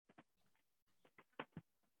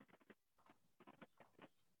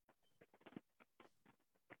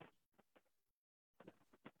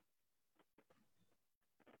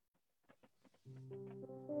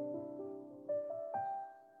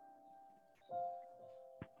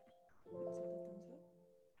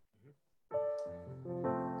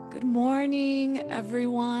Good morning,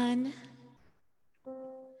 everyone.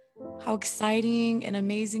 How exciting and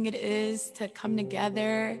amazing it is to come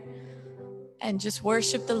together and just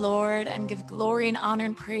worship the Lord and give glory and honor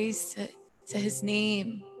and praise to his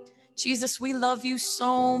name. Jesus, we love you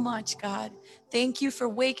so much, God. Thank you for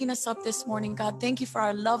waking us up this morning, God. Thank you for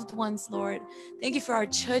our loved ones, Lord. Thank you for our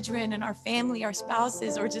children and our family, our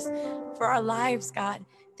spouses, or just for our lives, God.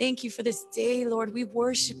 Thank you for this day, Lord. We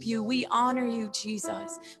worship you. We honor you,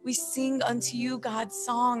 Jesus. We sing unto you, God,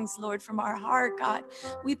 songs, Lord, from our heart, God.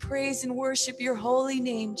 We praise and worship your holy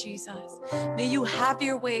name, Jesus. May you have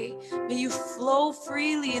your way. May you flow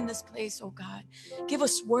freely in this place, oh God. Give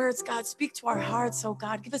us words, God. Speak to our hearts, oh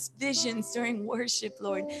God. Give us visions during worship,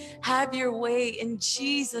 Lord. Have your way. In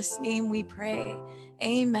Jesus' name we pray.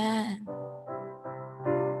 Amen.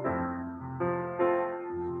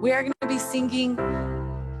 We are going to be singing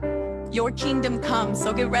Your Kingdom Come.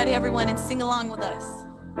 So get ready, everyone, and sing along with us.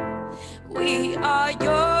 We are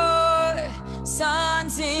your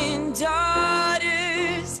sons and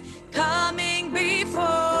daughters coming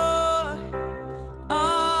before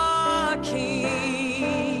our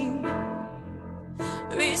King,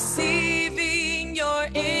 receiving your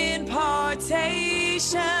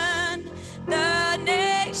impartation. The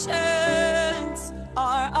nations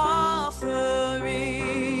are offering.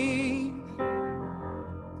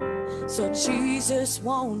 So Jesus,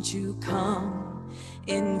 won't you come,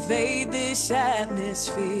 invade this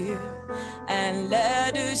atmosphere, and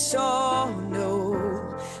let us all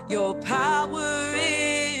know your power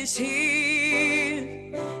is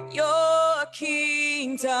here. Your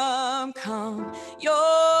kingdom come,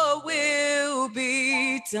 your will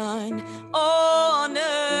be done on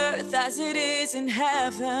earth as it is in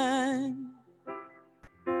heaven.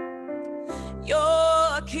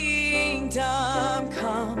 Your kingdom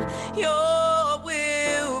come, your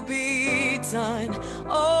will be done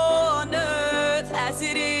on earth as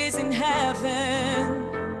it is in heaven.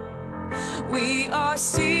 We are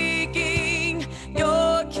seeking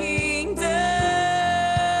your kingdom.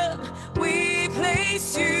 We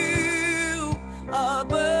place you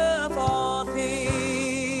above all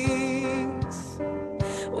things.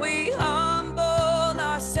 We humble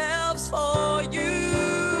ourselves for you.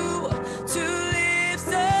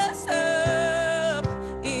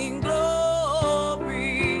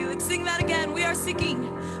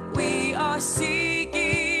 We are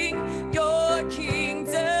seeking your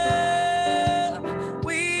kingdom.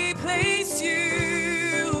 We place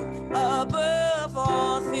you above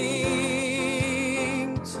all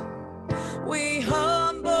things. We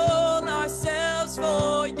humble ourselves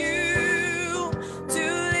for you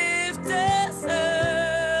to lift us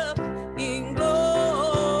up in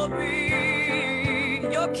glory.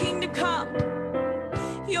 Your kingdom come.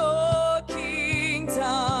 Your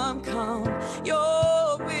kingdom come.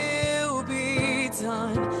 Your will be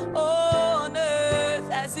done on earth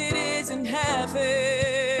as it is in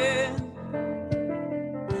heaven.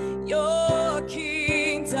 Your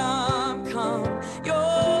kingdom come,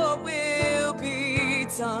 your will be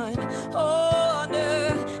done on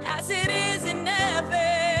earth as it is in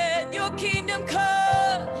heaven. Your kingdom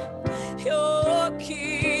come, your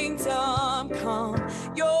kingdom come,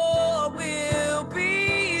 your will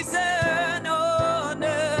be done on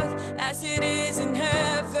earth as it is in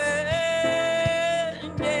heaven.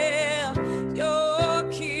 Yeah, your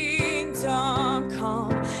kingdom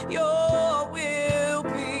come, your will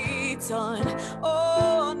be done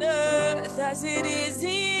on earth as it is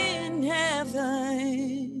in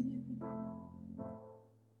heaven.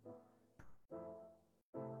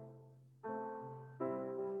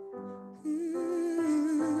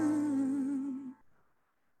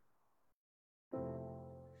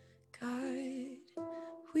 God,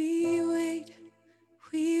 we wait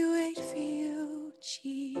for you,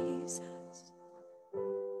 Jesus,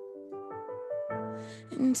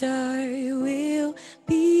 and I will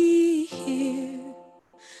be here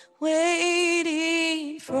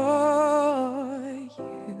waiting for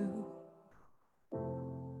you,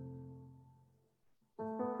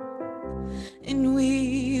 and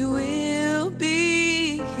we will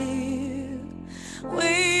be here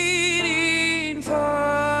waiting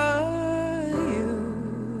for you,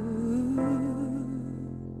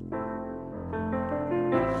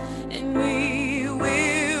 and we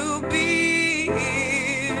will be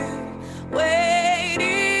here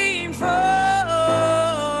waiting for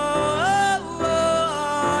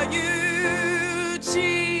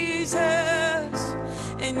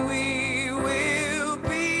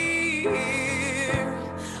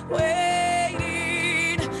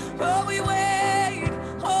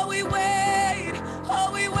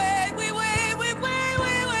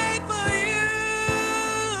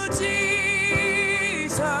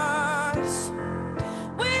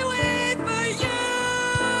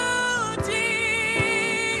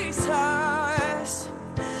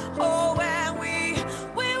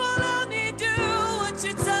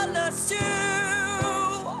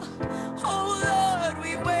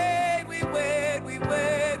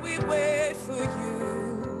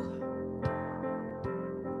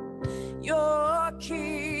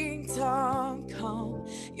kingdom come,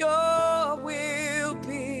 your will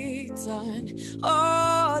be done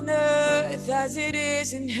on earth as it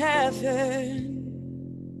is in heaven.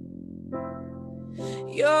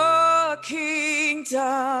 Your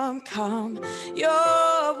kingdom come,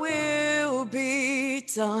 your will be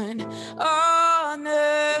done on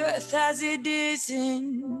earth as it is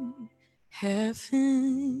in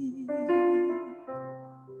heaven.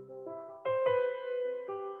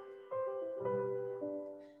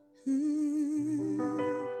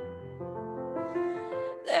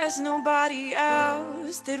 There's nobody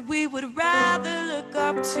else that we would rather look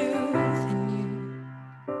up to than you.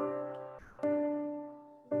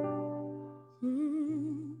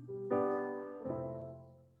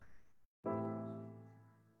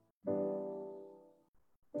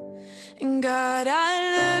 And God,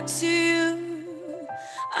 I look to you,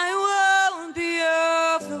 I won't be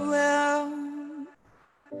overwhelmed.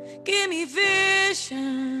 Give me vision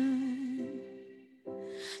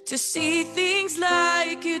to see things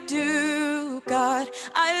like you do. God,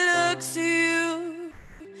 I look to you,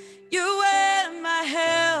 you're where my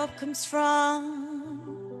help comes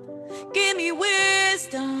from. Give me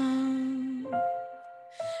wisdom,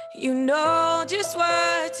 you know just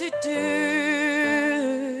what to do.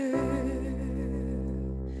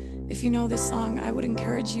 If you know this song, I would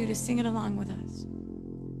encourage you to sing it along with us.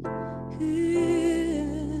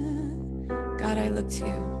 God, I look to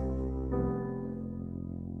you.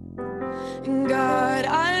 God,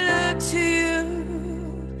 I look to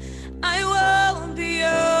you, I won't be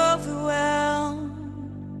overwhelmed.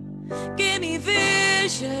 Give me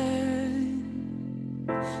vision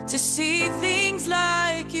to see things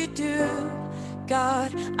like you do.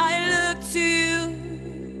 God, I look to you,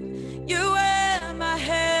 you're where my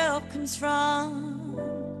help comes from.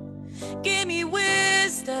 Give me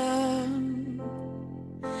wisdom,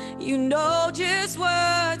 you know just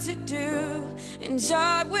what to do. And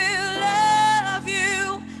I will love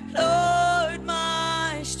you, Lord,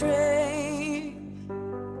 my strength.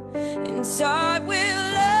 And I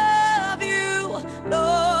will love you,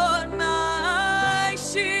 Lord, my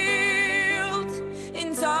shield.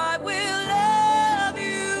 And I will love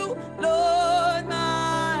you, Lord,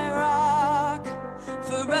 my rock.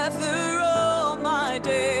 Forever all my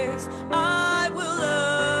days I will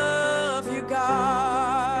love you,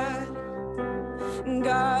 God.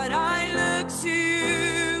 God, I look to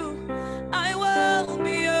you, I won't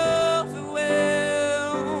be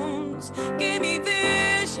overwhelmed. Give me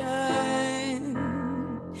vision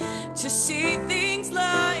to see things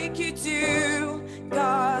like you do.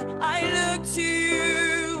 God, I look to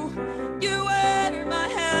you, you're where my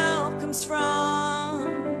help comes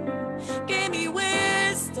from. Give me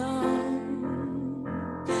wisdom,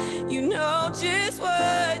 you know just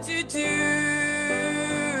what to do.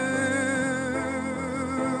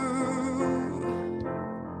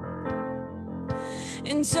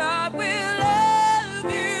 And I will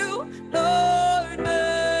love you, Lord,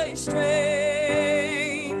 my strength.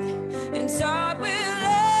 And I will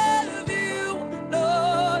love you,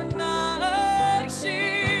 Lord, my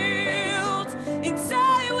shield. And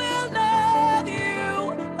I will love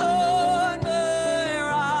you, Lord, my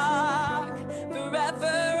rock.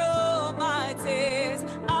 Forever all my days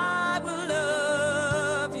I will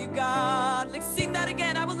love you, God. Let's sing that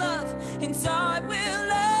again. I will love, and I will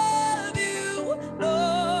love you,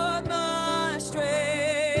 Lord, my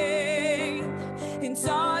strength. And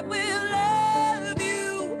I will love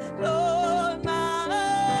you, Lord,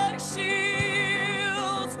 my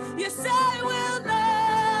shield. Yes, I will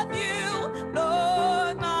love you,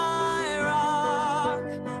 Lord, my rock.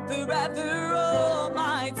 Forever all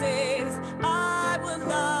my days I will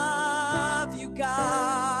love you,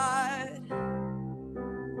 God.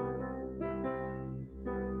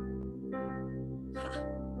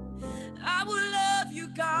 I will love you,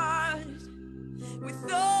 God,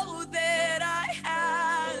 with all that I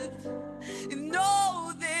have and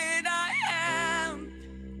all that I am.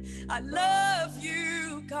 I love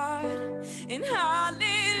you, God, and hallelujah,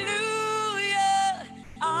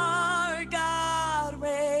 our God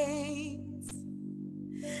reigns.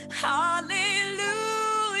 Hallelujah,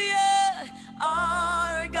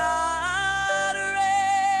 our God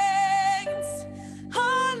reigns.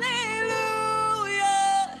 Hallelujah,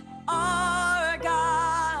 our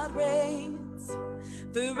God reigns.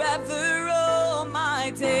 Forever all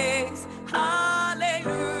my days, hallelujah.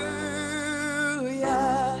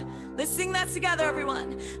 Let's sing that together,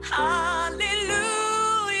 everyone. Hallelujah,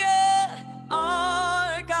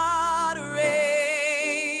 our God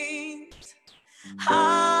reigns.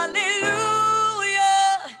 Hallelujah,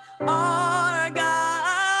 our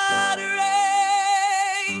God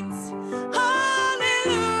reigns. Hallelujah,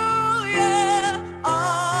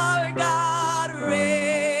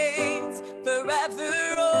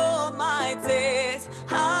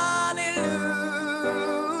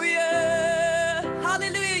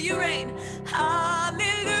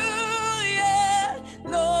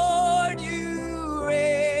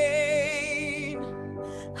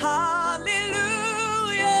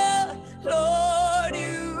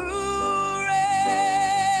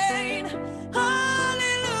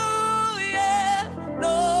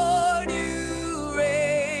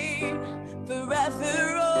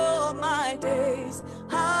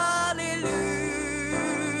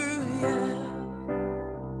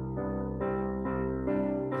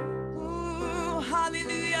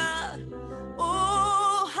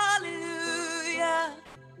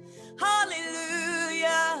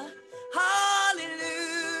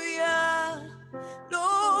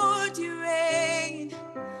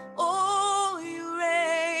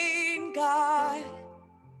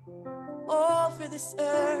 over this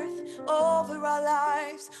earth, over our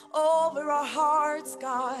lives, over our hearts,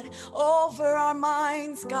 God, over our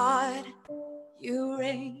minds, God. You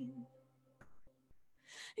reign.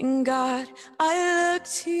 And God, I look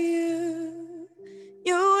to you.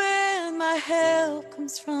 You're where my help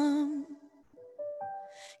comes from.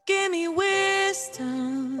 Give me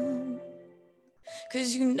wisdom,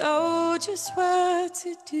 'cause you know just what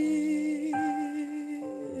to do.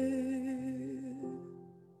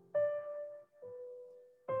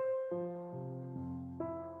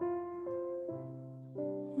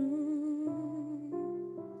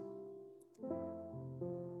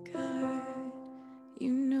 God,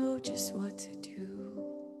 you know just what to do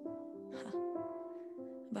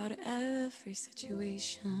about every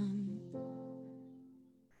situation.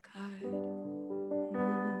 God,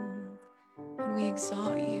 and we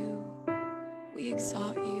exalt you. We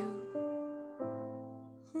exalt you.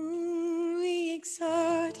 We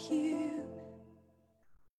exalt you,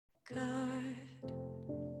 God.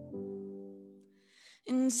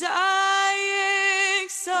 And I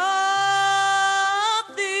exalt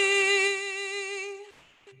thee.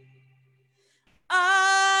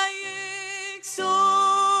 I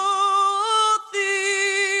exalt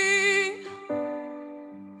thee.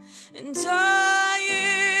 And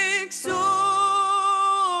I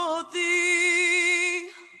exalt thee.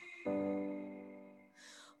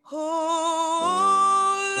 Oh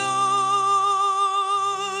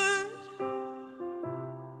Lord,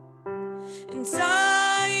 and I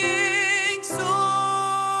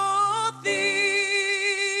exalt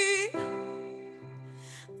thee.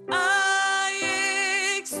 I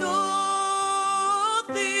exalt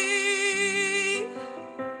thee.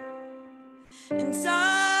 And I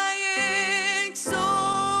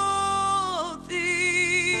exalt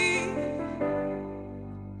thee.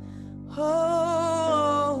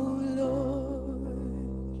 Oh Lord,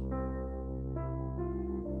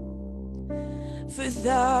 for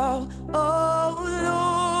thou, oh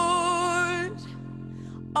Lord,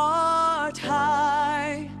 art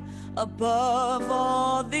high above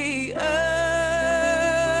all the earth.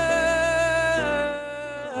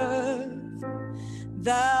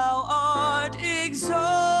 Thou art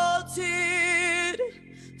exalted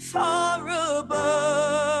far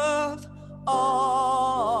above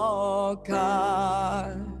all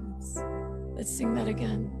gods. Let's sing that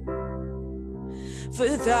again. For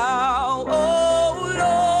thou, oh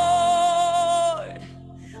Lord,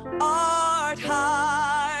 art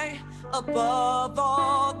high above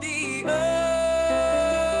all the earth.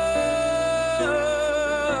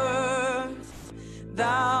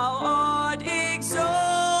 Thou art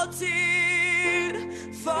exalted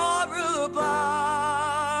far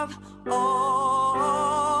above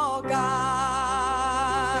all gods.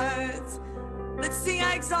 Let's sing,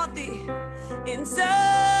 I exalt thee. And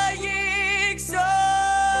I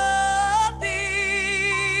exalt thee.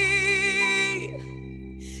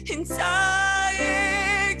 And I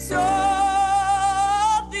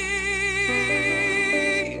exalt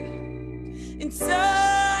thee. And I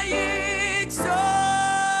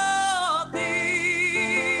exalt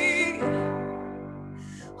thee.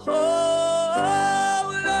 Oh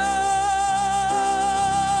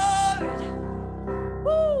Lord.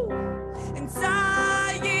 Woo. And I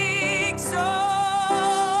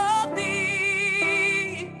exalt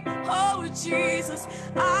thee. Oh Jesus,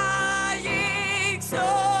 I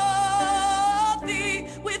exalt thee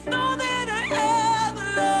with all that I have,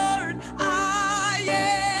 Lord. I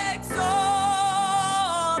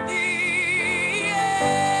exalt thee,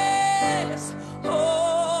 yes. Oh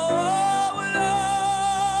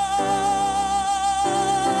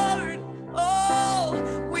Lord, oh,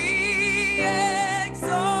 we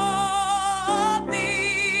exalt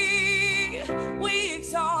thee. We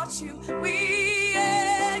exalt you. We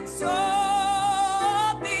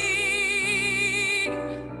exalt thee.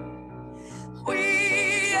 We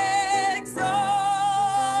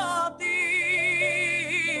exalt thee.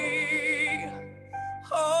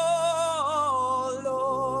 Oh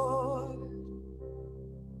Lord.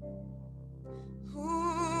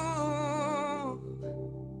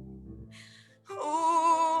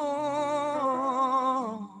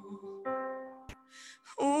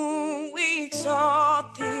 We exalt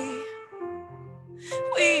thee.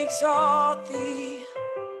 We exalt thee.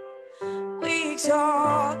 We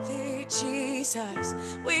exalt thee, Jesus.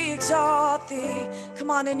 We exalt thee. Come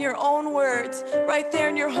on, in your own words, right there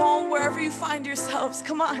in your home, wherever you find yourselves.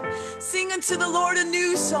 Come on, sing unto the Lord a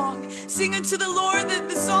new song. Sing unto the Lord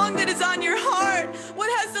the song that is on your heart. What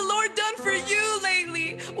has the Lord done for you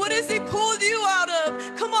lately? What has He pulled you out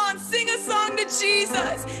of? Come on, sing a song to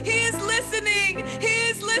Jesus. He is listening. He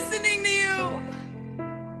is listening to you.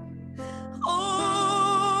 Oh.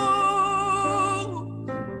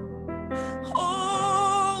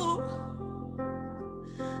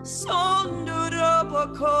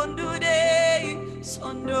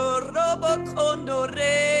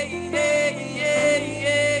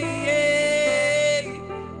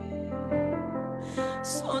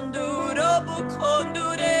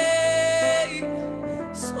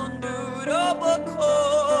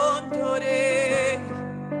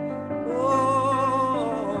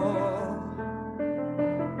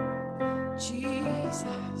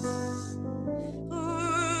 Jesus.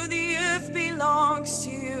 Ooh, the earth belongs to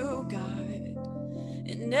you, God,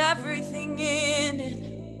 and everything in it.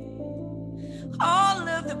 All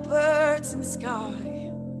of the birds in the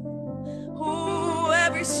sky. Ooh,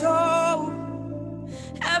 every soul,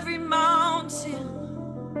 every mountain,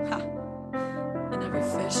 and every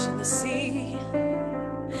fish in the sea.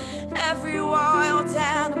 Every wild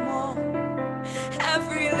animal,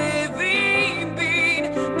 every living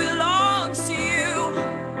being belongs to you.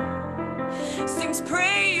 Sings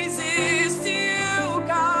praises to you,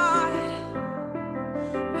 God.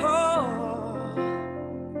 Oh,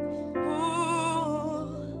 ooh.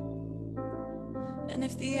 And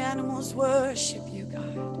if the animals worship you,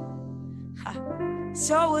 God,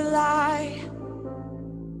 so will I.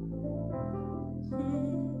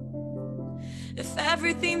 If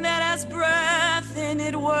everything that has breath in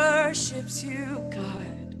it worships you,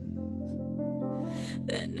 God,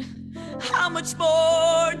 then how much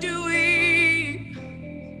more do we,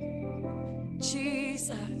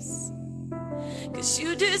 Jesus? 'Cause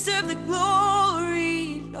you deserve the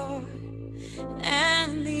glory, Lord,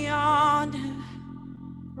 and the honor.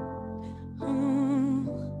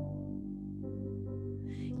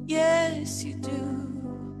 Yes, you do.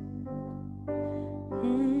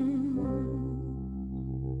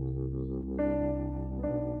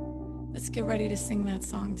 Let's get ready to sing that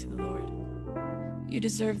song to the Lord. You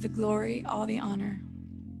deserve the glory, all the honor.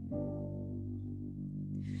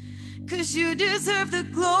 'Cause you deserve the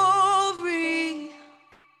glory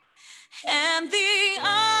and the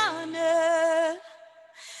honor.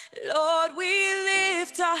 Lord, we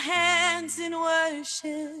lift our hands in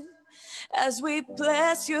worship as we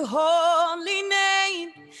bless your holy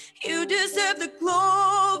name. You deserve the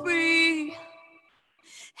glory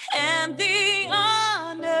and the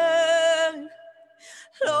honor.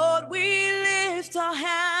 Lord, we lift our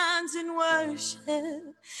hands in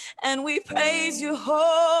worship and we praise your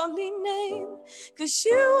holy name. 'Cause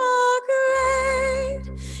you are great,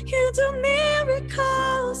 you do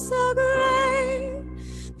miracles so great.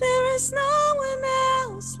 There is no one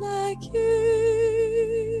else like you.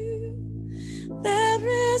 There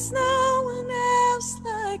is no one else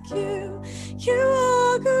like you. You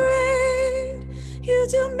are great, you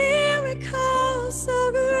do miracles so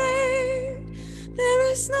great. There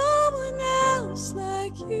is no one else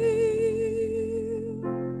like you.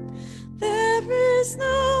 There is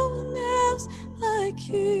no one else like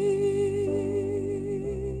you.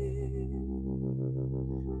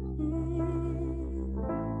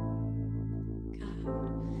 God,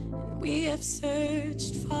 we have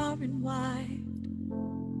searched far and wide,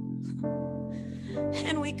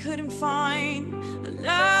 and we couldn't find a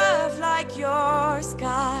love like yours,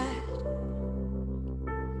 God.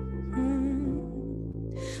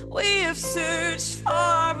 We have searched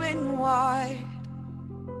far and wide,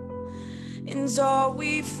 and all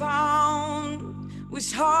we found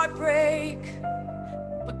was heartbreak.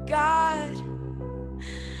 But God,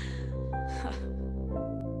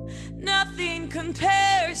 nothing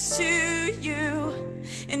compares to you,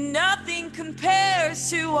 and nothing compares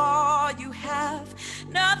to all you have.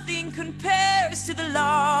 Nothing compares to the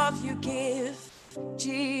love you give,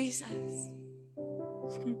 Jesus.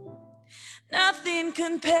 Nothing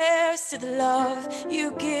compares to the love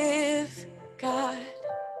you give, God.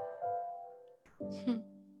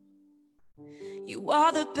 You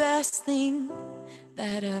are the best thing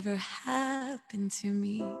that ever happened to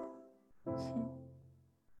me.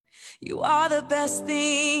 You are the best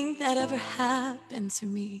thing that ever happened to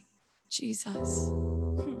me, Jesus.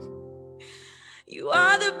 You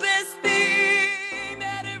are the best thing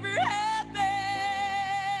that ever happened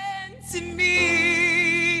to me.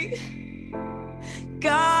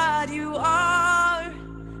 God, you are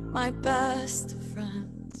my best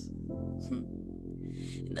friend,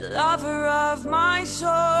 the lover of my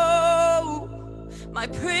soul, my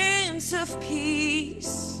Prince of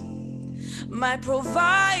Peace, my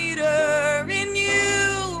provider in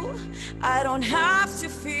you. I don't have to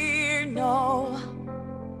fear, no,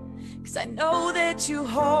 'cause I know that you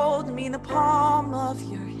hold me in the palm of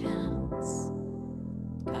your hands,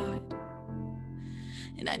 God.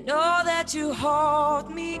 And I know that you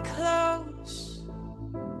hold me close.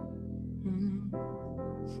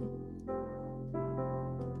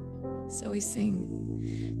 So we sing,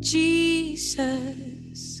 Jesus,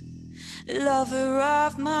 lover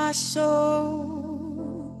of my soul.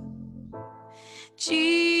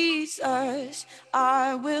 Jesus,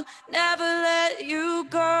 I will never let you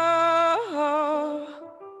go.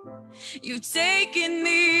 You've taken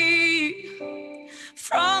me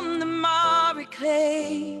from the miry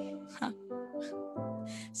clay.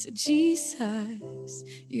 So Jesus,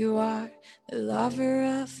 you are the lover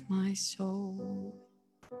of my soul.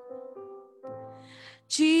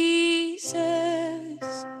 Jesus,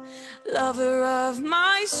 lover of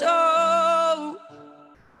my soul.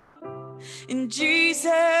 And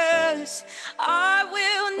Jesus, I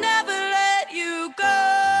will never let you go.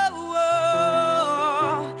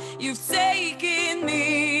 You've taken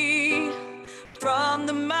me from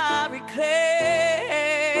the miry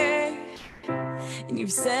clay, and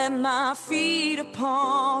you've set my feet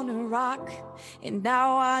upon a rock, and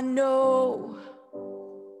now I know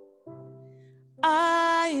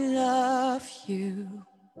I love you.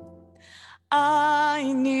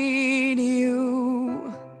 I need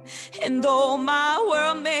you. And though my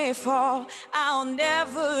world may fall, I'll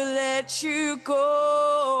never let you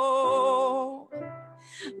go.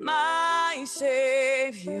 My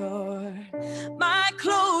Savior, my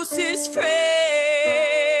closest friend,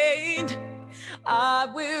 I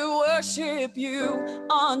will worship you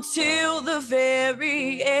until the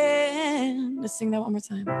very end. Let's sing that one more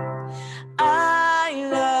time. I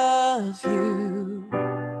love you.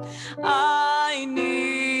 I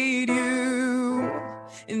need you.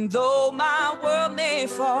 And though my world may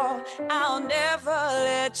fall, I'll never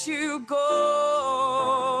let you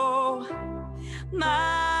go.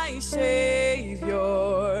 My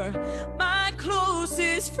Savior, my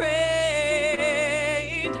closest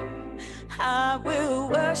friend, I will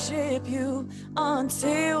worship you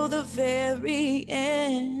until the very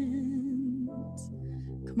end.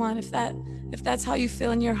 Come on, if that's how you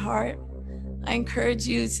feel in your heart, I encourage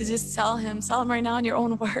you to just tell him right now in your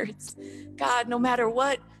own words. God, no matter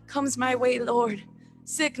what comes my way, Lord,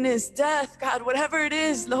 sickness, death, God, whatever it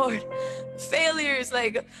is, Lord, failures,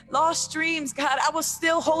 like lost dreams, God, I will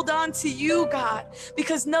still hold on to you, God,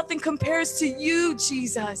 because nothing compares to you,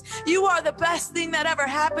 Jesus. You are the best thing that ever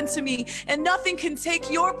happened to me, and nothing can take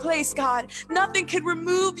your place, God. Nothing can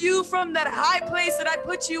remove you from that high place that I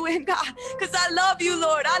put you in, God, because I love you,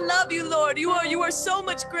 Lord. I love you, Lord. You are so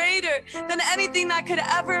much greater than anything I could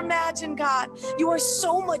ever imagine, God. You are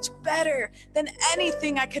so much better than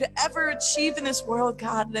anything I could ever achieve in this world,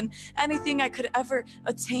 God, than anything I could ever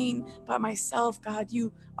attain by myself, God.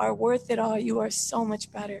 You are worth it all. You are so much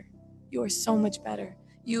better. You are so much better.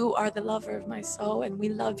 You are the lover of my soul, and we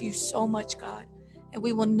love you so much, God. And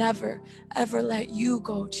we will never, ever let you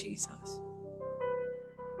go, Jesus.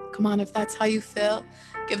 Come on, if that's how you feel,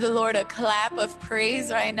 give the Lord a clap of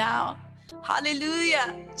praise right now.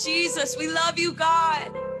 Hallelujah. Jesus, we love you,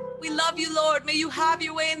 God. We love you, Lord. May you have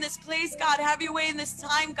your way in this place, God. Have your way in this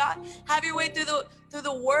time, God. Have your way through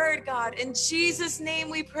the word, God. In Jesus'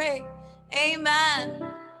 name we pray. Amen.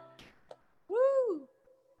 Woo.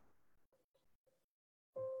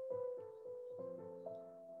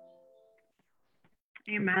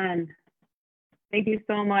 Amen. Thank you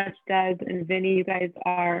so much, Des and Vinny. You guys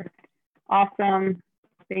are awesome.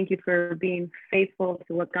 Thank you for being faithful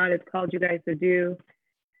to what God has called you guys to do.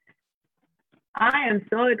 I am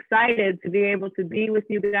so excited to be able to be with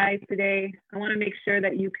you guys today. I want to make sure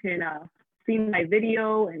that you can see my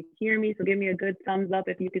video and hear me. So give me a good thumbs up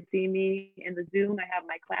if you can see me in the Zoom. I have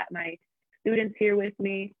my students here with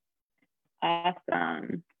me.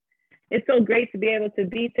 Awesome. It's so great to be able to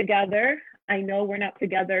be together. I know we're not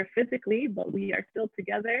together physically, but we are still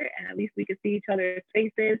together, and at least we can see each other's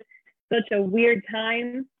faces. Such a weird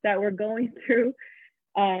time that we're going through.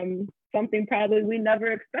 Something probably we never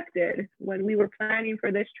expected when we were planning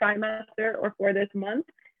for this trimester or for this month.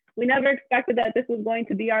 We never expected that this was going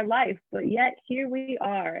to be our life, but yet here we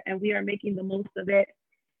are, and we are making the most of it.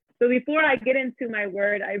 So before I get into my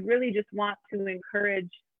word, I really just want to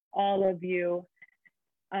encourage all of you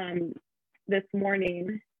this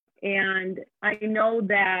morning. And I know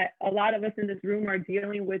that a lot of us in this room are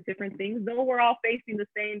dealing with different things. Though we're all facing the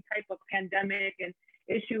same type of pandemic and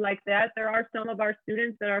issue like that, there are some of our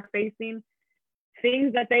students that are facing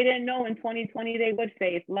things that they didn't know in 2020 they would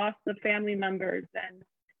face, loss of family members and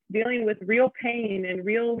dealing with real pain and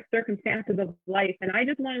real circumstances of life. And I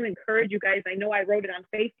just want to encourage you guys. I know I wrote it on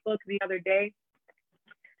Facebook the other day,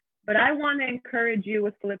 but I want to encourage you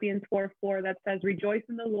with Philippians 4:4 that says, rejoice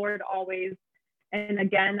in the Lord always. And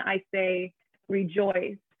again, I say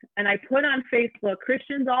rejoice. And I put on Facebook,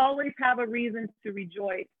 Christians always have a reason to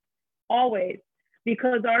rejoice, always,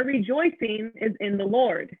 because our rejoicing is in the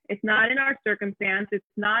Lord. It's not in our circumstance. It's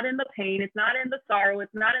not in the pain. It's not in the sorrow.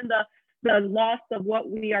 It's not in the the loss of what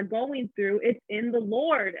we are going through, it's in the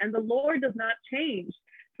Lord, and the Lord does not change.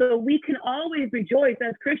 So we can always rejoice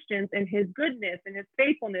as Christians in his goodness and his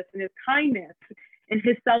faithfulness and his kindness and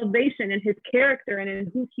his salvation and his character and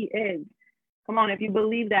in who he is. Come on, if you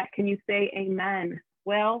believe that, can you say amen?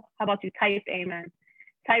 Well, how about you type amen?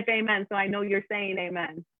 Type amen so I know you're saying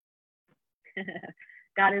amen.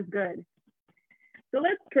 God is good. So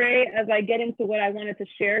let's pray as I get into what I wanted to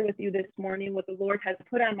share with you this morning, what the Lord has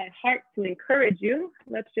put on my heart to encourage you.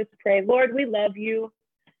 Let's just pray. Lord, we love you.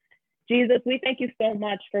 Jesus, we thank you so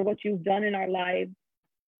much for what you've done in our lives.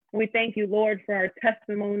 We thank you, Lord, for our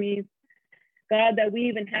testimonies. God, that we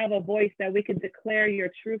even have a voice that we can declare your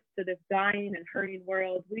truth to this dying and hurting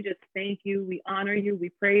world. We just thank you. We honor you. We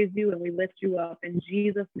praise you, and we lift you up in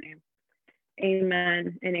Jesus' name.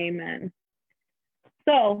 Amen and amen.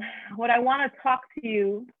 So what I want to talk to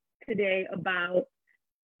you today about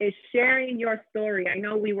is sharing your story. I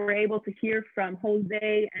know we were able to hear from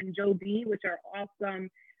Jose and Joe B, which are awesome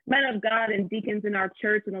men of God and deacons in our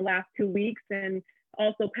church in the last 2 weeks, and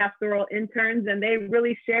also pastoral interns. And they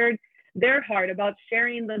really shared their heart about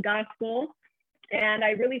sharing the gospel. And I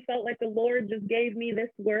really felt like the Lord just gave me this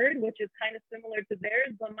word, which is kind of similar to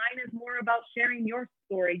theirs, but mine is more about sharing your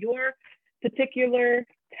story, your particular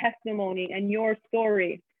testimony and your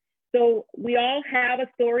story. So we all have a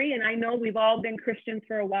story, and I know we've all been Christians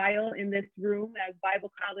for a while in this room as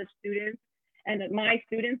Bible college students. And my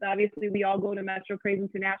students, obviously, we all go to Metro Praise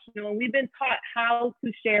International, and we've been taught how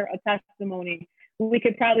to share a testimony. We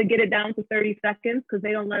could probably get it down to 30 seconds because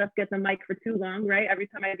they don't let us get the mic for too long, right? Every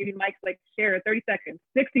time I give you mics, like share it, 30 seconds,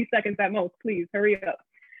 60 seconds at most, please hurry up.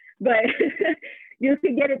 But you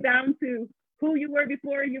can get it down to who you were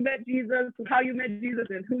before you met Jesus, how you met Jesus,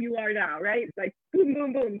 and who you are now, right? It's like boom,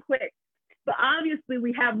 boom, boom, quick. But obviously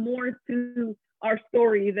we have more to our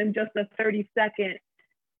story than just a 30-second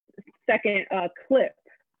clip.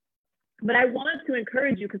 But I want to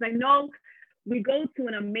encourage you because I know we go to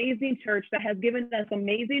an amazing church that has given us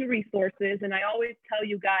amazing resources. And I always tell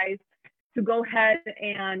you guys to go ahead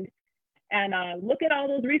and look at all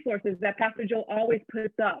those resources that Pastor Joe always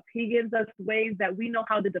puts up. He gives us ways that we know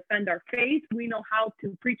how to defend our faith. We know how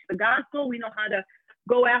to preach the gospel. We know how to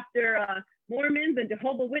go after Mormons and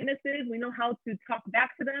Jehovah's Witnesses. We know how to talk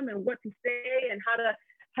back to them and what to say and how to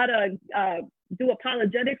do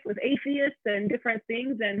apologetics with atheists and different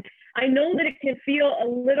things. And I know that it can feel a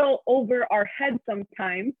little over our head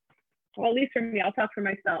sometimes, or at least for me, I'll talk for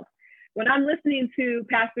myself. When I'm listening to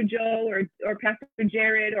Pastor Joe or Pastor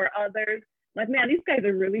Jared or others, like, man, these guys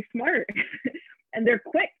are really smart. And they're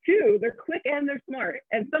quick too. They're quick and they're smart.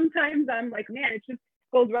 And sometimes I'm like, man, it just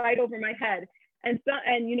goes right over my head. And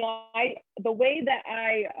you know, the way that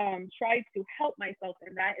I try to help myself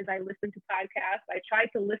in that is I listen to podcasts. I try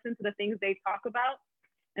to listen to the things they talk about.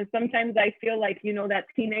 And sometimes I feel like, you know, that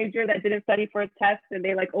teenager that didn't study for a test and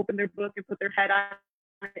they like open their book and put their head on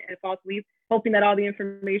it and fall asleep, hoping that all the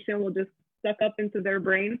information will just suck up into their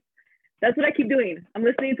brain. That's what I keep doing. I'm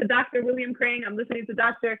listening to Dr. William Crane. I'm listening to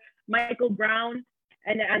Dr. Michael Brown.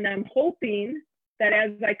 And I'm hoping that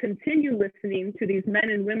as I continue listening to these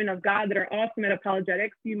men and women of God that are awesome at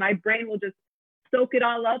apologetics, my brain will just soak it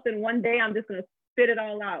all up. And one day I'm just going to spit it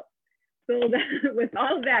all out. So with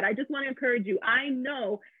all of that, I just want to encourage you. I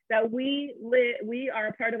know that we are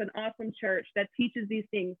a part of an awesome church that teaches these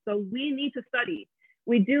things. So we need to study.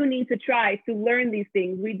 We do need to try to learn these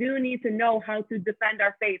things. We do need to know how to defend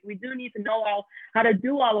our faith. We do need to know how to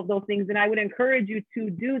do all of those things. And I would encourage you to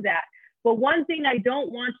do that. But one thing I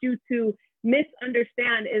don't want you to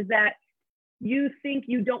misunderstand is that you think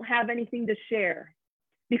you don't have anything to share,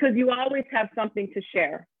 because you always have something to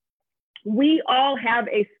share. We all have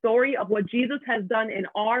a story of what Jesus has done in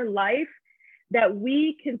our life that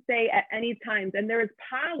we can say at any time. And there is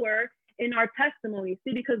power in our testimony.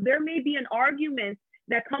 See, because there may be an argument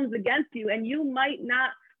that comes against you and you might not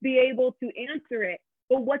be able to answer it.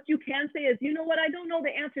 But what you can say is, you know what, I don't know the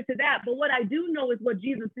answer to that. But what I do know is what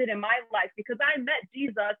Jesus did in my life, because I met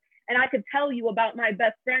Jesus and I could tell you about my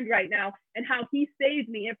best friend right now and how he saved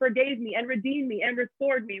me and forgave me and redeemed me and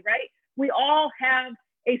restored me, right? We all have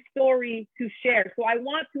a story to share. So I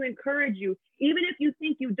want to encourage you, even if you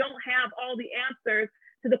think you don't have all the answers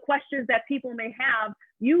to the questions that people may have,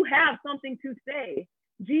 you have something to say.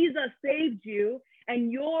 Jesus saved you,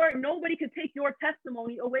 and nobody could take your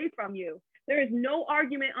testimony away from you. There is no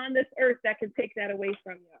argument on this earth that can take that away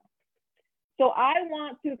from you. So I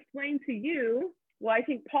want to explain to you, well, I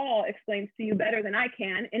think Paul explains to you better than I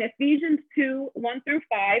can, in Ephesians 2:1-5,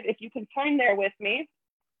 if you can turn there with me.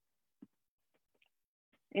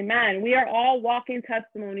 Amen. We are all walking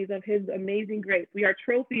testimonies of his amazing grace. We are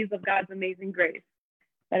trophies of God's amazing grace.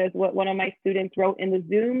 That is what one of my students wrote in the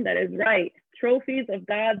Zoom. That is right. Trophies of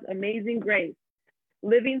God's amazing grace,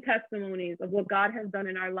 living testimonies of what God has done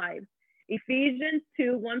in our lives. Ephesians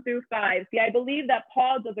 2, 1 through 5. See, I believe that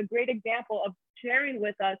Paul does a great example of sharing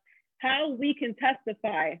with us how we can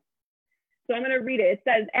testify. So I'm going to read it. It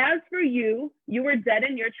says, as for you, you were dead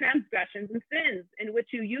in your transgressions and sins, in which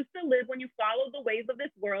you used to live when you followed the ways of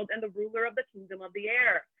this world and the ruler of the kingdom of the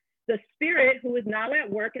air, the spirit who is now at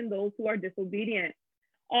work in those who are disobedient.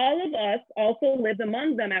 All of us also lived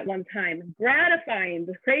among them at one time, gratifying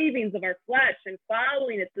the cravings of our flesh and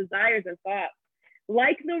following its desires and thoughts.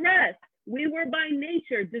 Like the rest, we were by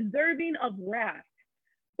nature deserving of wrath.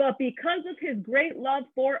 But because of his great love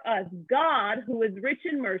for us, God, who is rich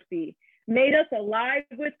in mercy, made us alive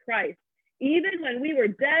with Christ. Even when we were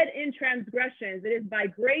dead in transgressions, it is by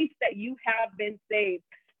grace that you have been saved.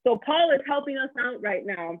 So Paul is helping us out right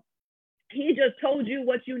now. He just told you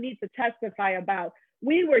what you need to testify about.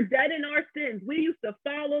 We were dead in our sins. We used to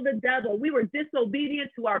follow the devil. We were disobedient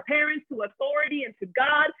to our parents, to authority, and to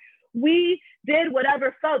God. We did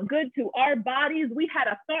whatever felt good to our bodies. We had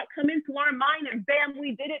a thought come into our mind and bam,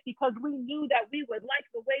 we did it because we knew that we would like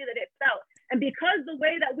the way that it felt. And because the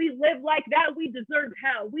way that we live like that, we deserved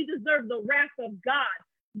hell. We deserve the wrath of God.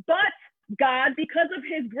 But God, because of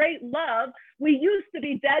his great love, we used to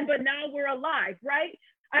be dead, but now we're alive, right?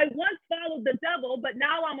 I once followed the devil, but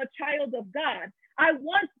now I'm a child of God. I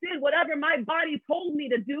once did whatever my body told me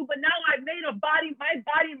to do, but now I've made my body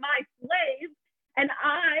my slave, and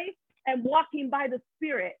I am walking by the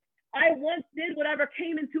Spirit. I once did whatever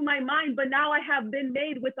came into my mind, but now I have been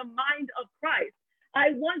made with the mind of Christ.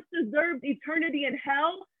 I once deserved eternity in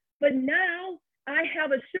hell, but now I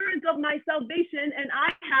have assurance of my salvation, and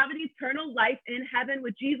I have an eternal life in heaven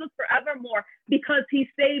with Jesus forevermore because he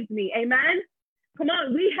saved me. Amen? Come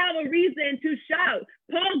on, we have a reason to shout.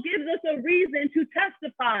 Paul gives us a reason to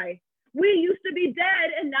testify. We used to be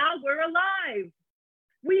dead and now we're alive.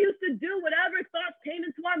 We used to do whatever thoughts came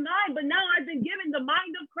into our mind, but now I've been given the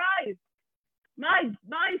mind of Christ. My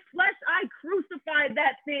flesh, I crucified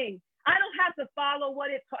that thing. I don't have to follow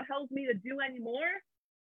what it tells me to do anymore.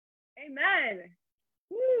 Amen.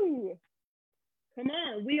 Woo. Come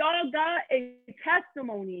on, we all got a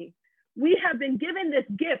testimony. We have been given this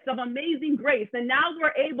gift of amazing grace, and now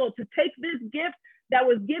we're able to take this gift that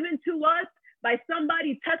was given to us by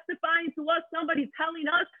somebody testifying to us, somebody telling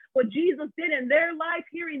us what Jesus did in their life,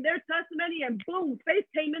 hearing their testimony, and boom, faith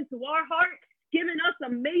came into our heart, giving us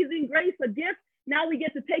amazing grace, a gift. Now we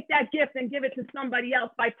get to take that gift and give it to somebody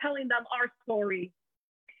else by telling them our story.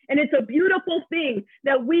 And it's a beautiful thing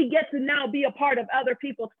that we get to now be a part of other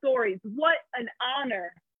people's stories. What an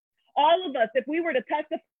honor. All of us, if we were to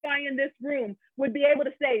testify in this room, would be able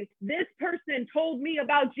to say, this person told me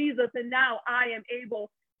about Jesus, and now I am able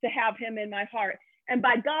to have him in my heart. And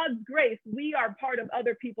by God's grace, we are part of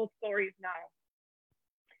other people's stories now.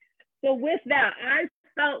 So with that, I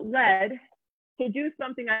felt led to do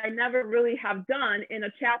something I never really have done in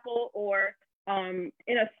a chapel or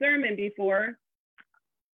in a sermon before.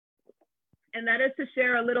 And that is to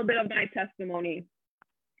share a little bit of my testimony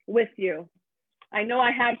with you. I know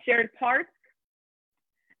I have shared parts,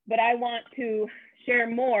 but I want to share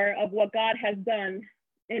more of what God has done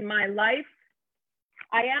in my life.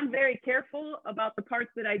 I am very careful about the parts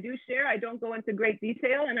that I do share. I don't go into great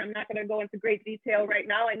detail, and I'm not going to go into great detail right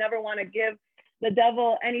now. I never want to give the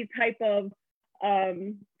devil any type of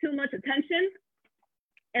too much attention.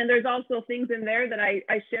 And there's also things in there that I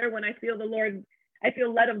share when I feel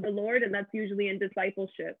led of the Lord, and that's usually in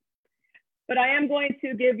discipleship. But I am going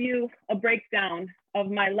to give you a breakdown of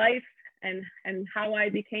my life and how I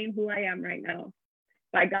became who I am right now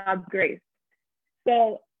by God's grace.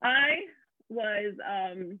 So my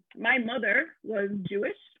mother was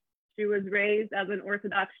Jewish. She was raised as an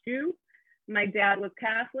Orthodox Jew. My dad was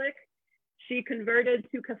Catholic. She converted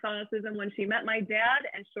to Catholicism when she met my dad,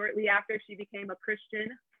 and shortly after she became a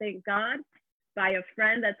Christian, thank God, by a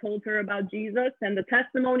friend that told her about Jesus. And the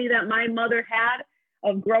testimony that my mother had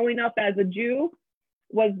of growing up as a Jew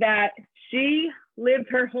was that she lived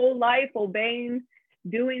her whole life obeying,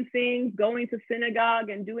 doing things, going to synagogue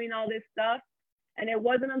and doing all this stuff. And it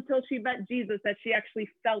wasn't until she met Jesus that she actually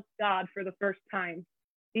felt God for the first time,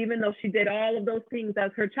 even though she did all of those things as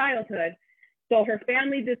her childhood. So her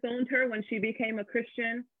family disowned her when she became a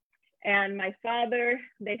Christian. And my father,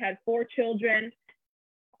 they had 4 children.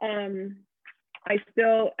 I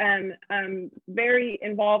still am very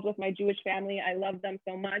involved with my Jewish family. I love them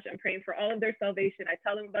so much. I'm praying for all of their salvation. I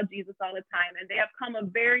tell them about Jesus all the time, and they have come a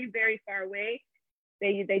very, very far way.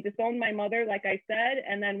 They disowned my mother, like I said,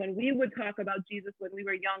 and then when we would talk about Jesus when we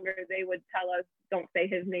were younger, they would tell us, don't say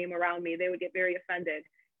his name around me. They would get very offended.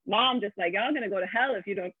 Now I'm just like, y'all gonna go to hell if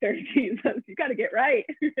you don't serve Jesus. You gotta get right.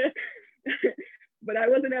 But I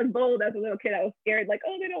wasn't as bold as a little kid. I was scared, like,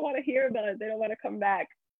 oh, they don't want to hear about it. They don't want to come back.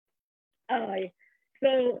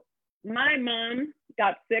 So my mom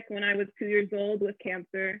got sick when I was 2 years old with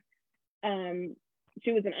cancer.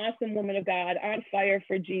 She was an awesome woman of God, on fire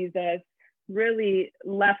for Jesus, really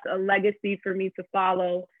left a legacy for me to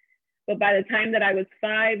follow. But by the time that I was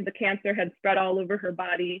 5, the cancer had spread all over her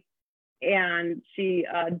body and she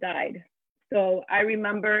died. So I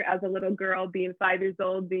remember as a little girl being 5 years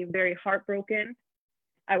old, being very heartbroken.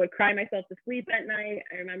 I would cry myself to sleep at night.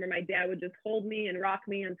 I remember my dad would just hold me and rock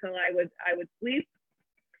me until I would sleep.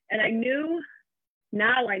 And I knew,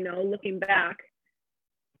 now I know, looking back,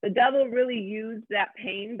 the devil really used that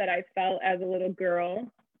pain that I felt as a little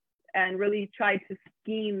girl and really tried to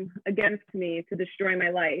scheme against me to destroy my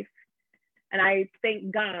life. And I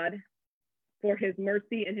thank God for his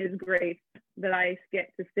mercy and his grace that I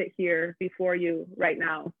get to sit here before you right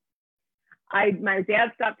now. My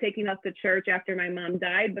dad stopped taking us to church after my mom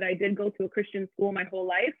died, but I did go to a Christian school my whole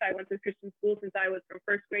life. I went to Christian school since I was from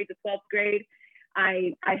 1st grade to 12th grade.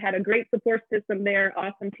 I had a great support system there,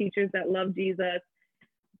 awesome teachers that loved Jesus.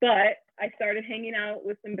 But I started hanging out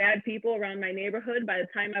with some bad people around my neighborhood. By the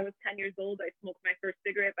time I was 10 years old, I smoked my first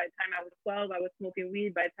cigarette. By the time I was 12, I was smoking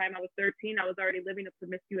weed. By the time I was 13, I was already living a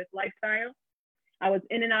promiscuous lifestyle. I was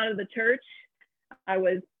in and out of the church. I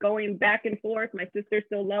was going back and forth. My sister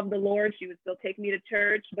still loved the Lord. She would still take me to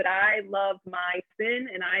church, but I loved my sin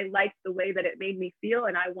and I liked the way that it made me feel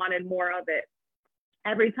and I wanted more of it.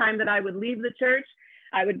 Every time that I would leave the church,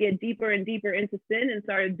 I would get deeper and deeper into sin and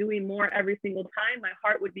started doing more every single time. My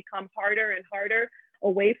heart would become harder and harder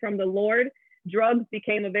away from the Lord. Drugs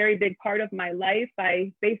became a very big part of my life.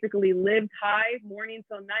 I basically lived high morning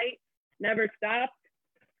till night, never stopped.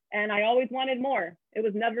 And I always wanted more. It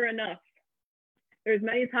was never enough. There's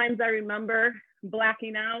many times I remember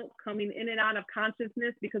blacking out, coming in and out of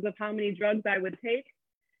consciousness because of how many drugs I would take.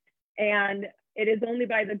 And it is only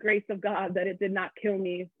by the grace of God that it did not kill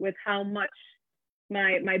me with how much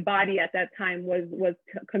my body at that time was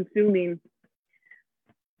consuming.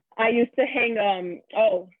 I used to hang,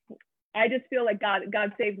 I just feel like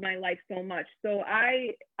God saved my life so much. So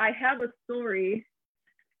I have a story,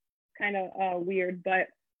 kind of weird, but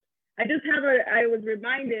I was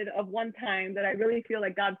reminded of one time that I really feel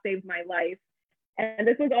like God saved my life. And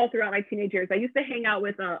this was all throughout my teenage years. I used to hang out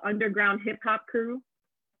with an underground hip hop crew.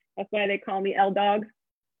 That's why they call me L Dog.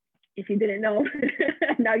 If you didn't know,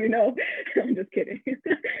 now you know. I'm just kidding.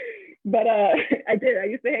 But I did. I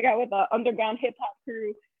used to hang out with an underground hip hop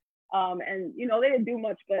crew. And you know, they didn't do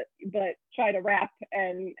much but try to rap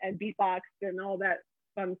and beatbox and all that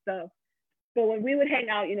fun stuff. So when we would hang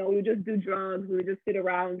out, you know, we would just do drugs, we would just sit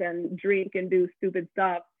around and drink and do stupid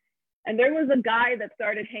stuff. And there was a guy that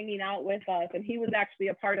started hanging out with us, and he was actually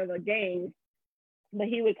a part of a gang, but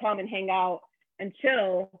he would come and hang out and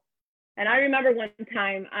chill. And I remember one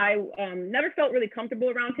time I never felt really comfortable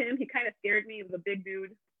around him. He kind of scared me. He was a big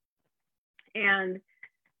dude. And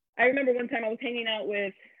I remember one time I was hanging out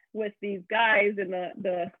with these guys in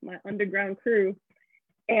my underground crew,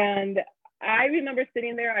 and I remember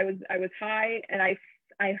sitting there, I was high, and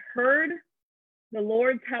I heard the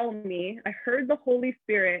Lord tell me, I heard the Holy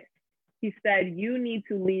Spirit, he said, you need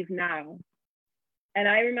to leave now. And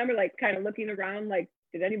I remember like kind of looking around, like,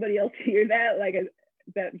 did anybody else hear that? Like, is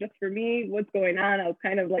that just for me? What's going on? I was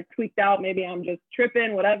kind of like tweaked out. Maybe I'm just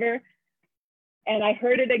tripping, whatever. And I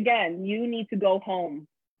heard it again, you need to go home.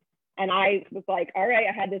 And I was like, all right,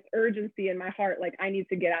 I had this urgency in my heart, like, I need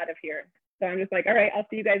to get out of here. So I'm just like, all right, I'll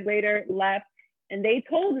see you guys later, left. And they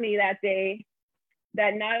told me that day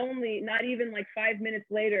that not even like 5 minutes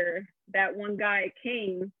later, that one guy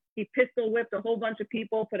came, he pistol whipped a whole bunch of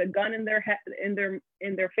people, put a gun in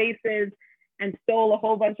their faces, and stole a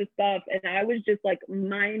whole bunch of stuff. And I was just like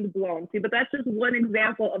mind blown. See, but that's just one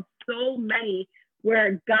example of so many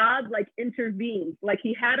where God like intervenes, like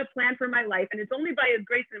he had a plan for my life. And it's only by his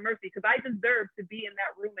grace and mercy, because I deserve to be in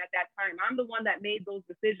that room at that time. I'm the one that made those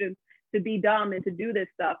decisions to be dumb and to do this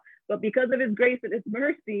stuff. But because of his grace and his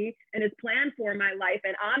mercy and his plan for my life,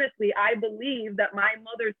 and honestly, I believe that my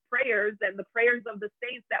mother's prayers and the prayers of the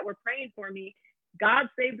saints that were praying for me, God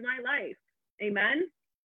saved my life. Amen.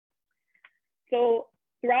 So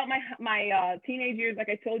throughout my teenage years, like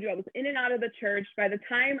I told you, I was in and out of the church. By the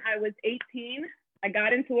time I was 18, I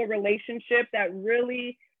got into a relationship that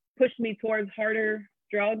really pushed me towards harder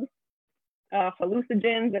drugs,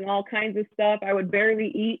 hallucinogens and all kinds of stuff. I would barely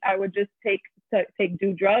eat. I would just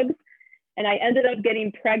do drugs. And I ended up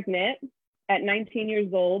getting pregnant at 19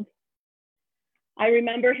 years old. I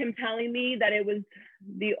remember him telling me that it was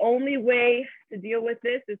the only way to deal with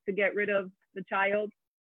this is to get rid of the child.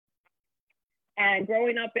 And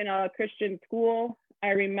growing up in a Christian school, I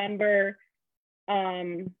remember,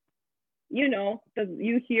 you know,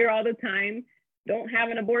 you hear all the time, don't have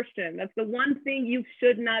an abortion. That's the one thing you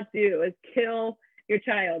should not do, is kill your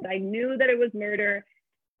child. I knew that it was murder.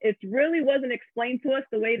 It really wasn't explained to us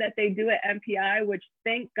the way that they do at MPI, which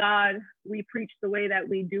thank God we preach the way that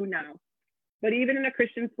we do now. But even in a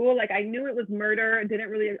Christian school, like, I knew it was murder, didn't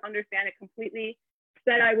really understand it completely,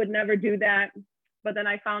 said I would never do that. But then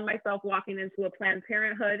I found myself walking into a Planned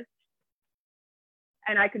Parenthood.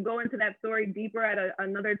 And I could go into that story deeper at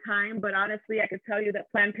another time, but honestly, I could tell you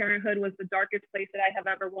that Planned Parenthood was the darkest place that I have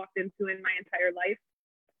ever walked into in my entire life.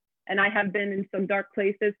 And I have been in some dark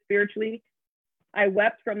places spiritually. I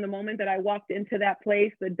wept from the moment that I walked into that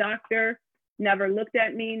place. The doctor never looked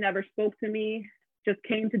at me, never spoke to me, just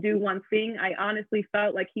came to do one thing. I honestly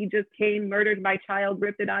felt like he just came, murdered my child,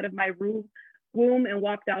 ripped it out of my womb, and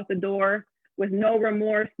walked out the door with no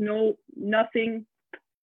remorse, nothing.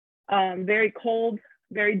 Very cold,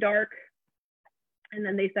 very dark. And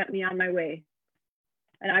then they sent me on my way.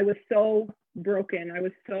 And I was so broken. I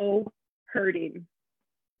was so hurting.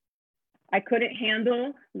 I couldn't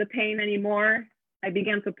handle the pain anymore. I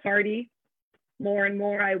began to party more and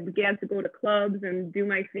more. I began to go to clubs and do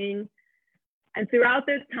my thing. And throughout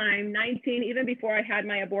this time, 19, even before I had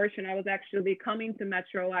my abortion, I was actually coming to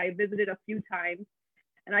Metro. I visited a few times.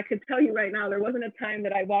 And I could tell you right now, there wasn't a time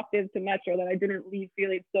that I walked into Metro that I didn't leave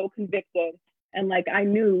feeling so convicted. And like, I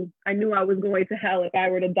knew I was going to hell if I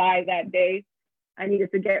were to die that day. I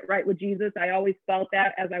needed to get right with Jesus. I always felt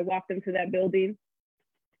that as I walked into that building.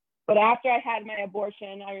 But after I had my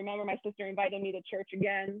abortion, I remember my sister invited me to church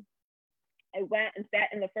again. I went and sat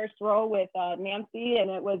in the first row with Nancy,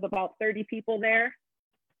 and it was about 30 people there.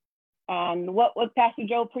 What was Pastor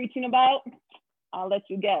Joe preaching about? I'll let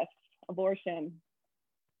you guess. Abortion.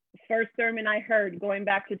 The first sermon I heard going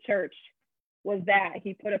back to church was that.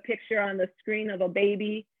 He put a picture on the screen of a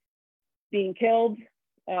baby being killed,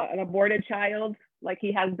 an aborted child, like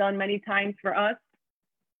he has done many times for us.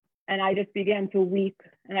 And I just began to weep,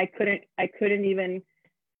 and I couldn't even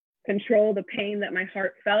control the pain that my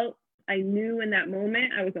heart felt. I knew in that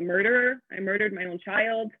moment I was a murderer. I murdered my own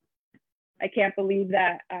child. I can't believe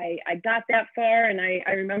that I got that far. And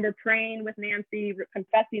I remember praying with Nancy,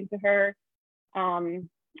 confessing to her.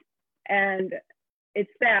 And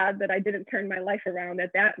it's sad that I didn't turn my life around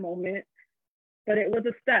at that moment, but it was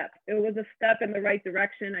a step. It was a step in the right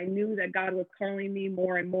direction. I knew that God was calling me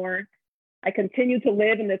more and more. I continued to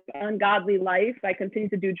live in this ungodly life. I continued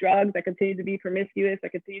to do drugs. I continued to be promiscuous. I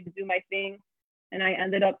continued to do my thing. And I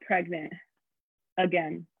ended up pregnant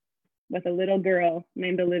again with a little girl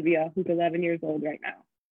named Olivia, who's 11 years old right now.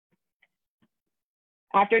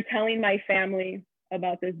 After telling my family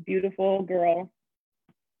about this beautiful girl,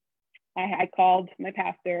 I called my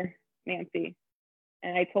pastor, Nancy,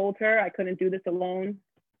 and I told her I couldn't do this alone.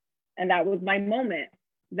 And that was my moment.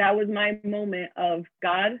 That was my moment of,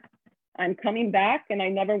 God, I'm coming back and I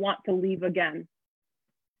never want to leave again.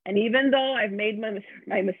 And even though I've made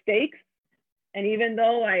my mistakes, and even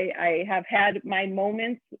though I have had my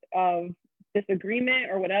moments of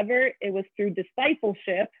disagreement or whatever, it was through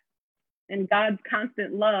discipleship and God's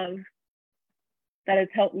constant love that has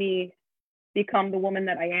helped me become the woman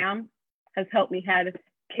that I am, has helped me have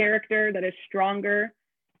character that is stronger,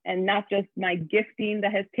 and not just my gifting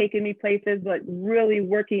that has taken me places, but really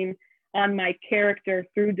working on my character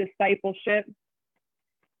through discipleship.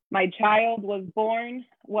 My child was born.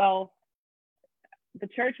 Well, the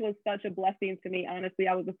church was such a blessing to me, honestly.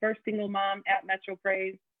 I was the first single mom at Metro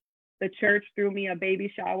Praise. The church threw me a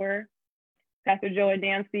baby shower. Pastor Joe and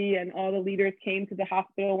Nancy and all the leaders came to the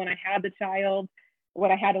hospital when I had the child,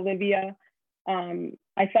 when I had Olivia.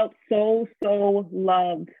 I felt so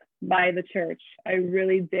loved by the church. I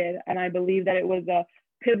really did. And I believe that it was a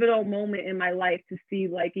pivotal moment in my life to see,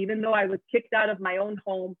 like, even though I was kicked out of my own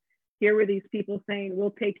home, here were these people saying,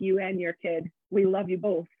 we'll take you and your kid. We love you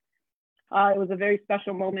both. It was a very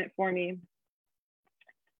special moment for me.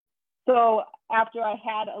 So after I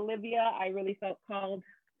had Olivia, I really felt called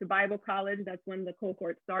to Bible college. That's when the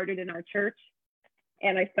cohort started in our church.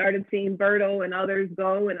 And I started seeing Berto and others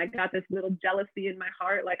go, and I got this little jealousy in my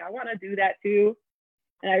heart, like, I want to do that too.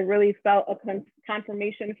 And I really felt a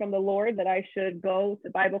confirmation from the Lord that I should go to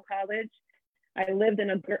Bible college. I lived in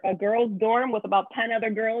a girls' dorm with about 10 other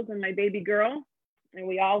girls and my baby girl, and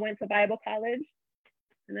we all went to Bible college.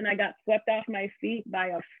 And then I got swept off my feet by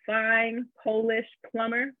a fine Polish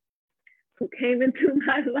plumber who came into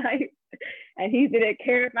my life, and he didn't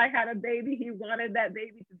care if I had a baby. He wanted that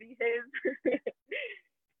baby to be his.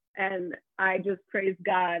 And I just praise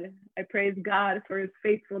God. I praise God for his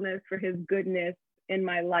faithfulness, for his goodness in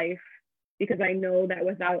my life, because I know that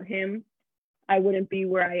without him, I wouldn't be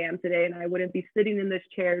where I am today, and I wouldn't be sitting in this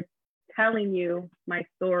chair telling you my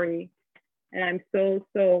story. And I'm so,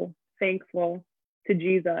 so thankful to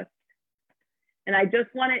Jesus. And I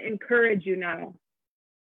just want to encourage you now,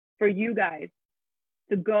 for you guys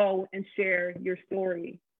to go and share your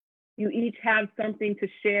story. You each have something to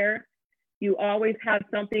share. You always have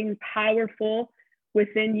something powerful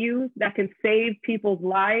within you that can save people's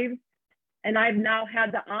lives. And I've now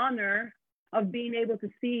had the honor of being able to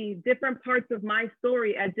see different parts of my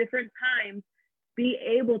story at different times, be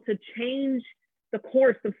able to change the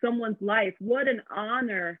course of someone's life. What an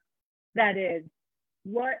honor that is.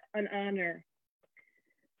 What an honor.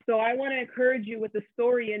 So I want to encourage you with the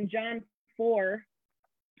story in John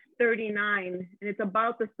 4:39, and it's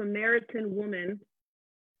about the Samaritan woman.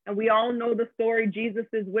 And we all know the story. Jesus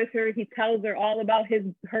is with her. He tells her all about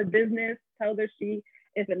her business, tells her she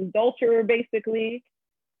is an adulterer, basically.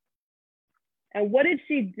 And what did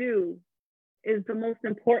she do is the most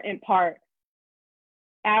important part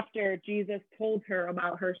after Jesus told her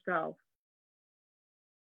about herself.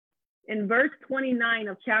 In verse 29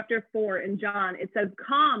 of chapter 4 in John, it says,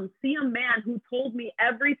 "Come, see a man who told me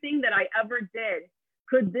everything that I ever did.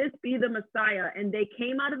 Could this be the Messiah?" And they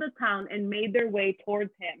came out of the town and made their way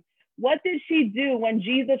towards him. What did she do when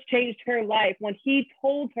Jesus changed her life? When he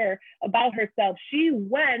told her about herself, she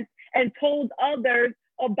went and told others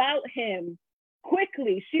about him.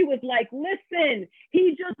 Quickly, she was like, "Listen,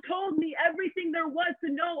 he just told me everything there was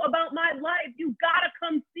to know about my life. You gotta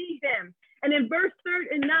come see him." And in verse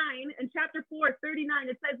 39, in chapter 4:39,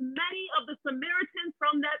 it says, "Many of the Samaritans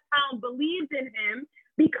from that town believed in him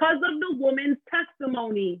because of the woman's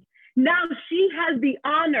testimony." Now she has the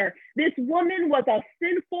honor. This woman was a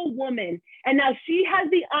sinful woman. And now she has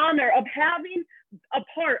the honor of having a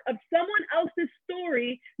part of someone else's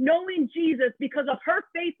story, knowing Jesus because of her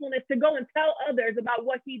faithfulness to go and tell others about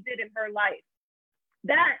what he did in her life.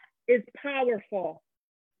 That is powerful,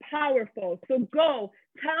 powerful. So go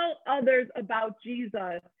tell others about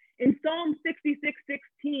Jesus. In Psalm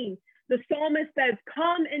 66:16, the psalmist says,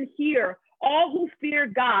 "Come and hear, all who fear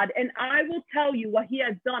God, and I will tell you what he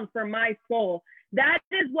has done for my soul." That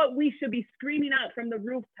is what we should be screaming out from the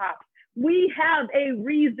rooftops. We have a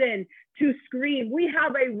reason to scream. We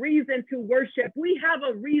have a reason to worship. We have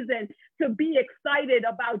a reason to be excited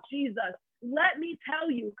about Jesus. Let me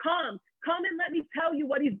tell you, come and let me tell you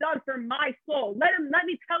what he's done for my soul. Let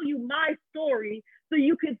me tell you my story so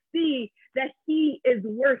you can see that he is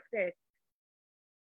worth it.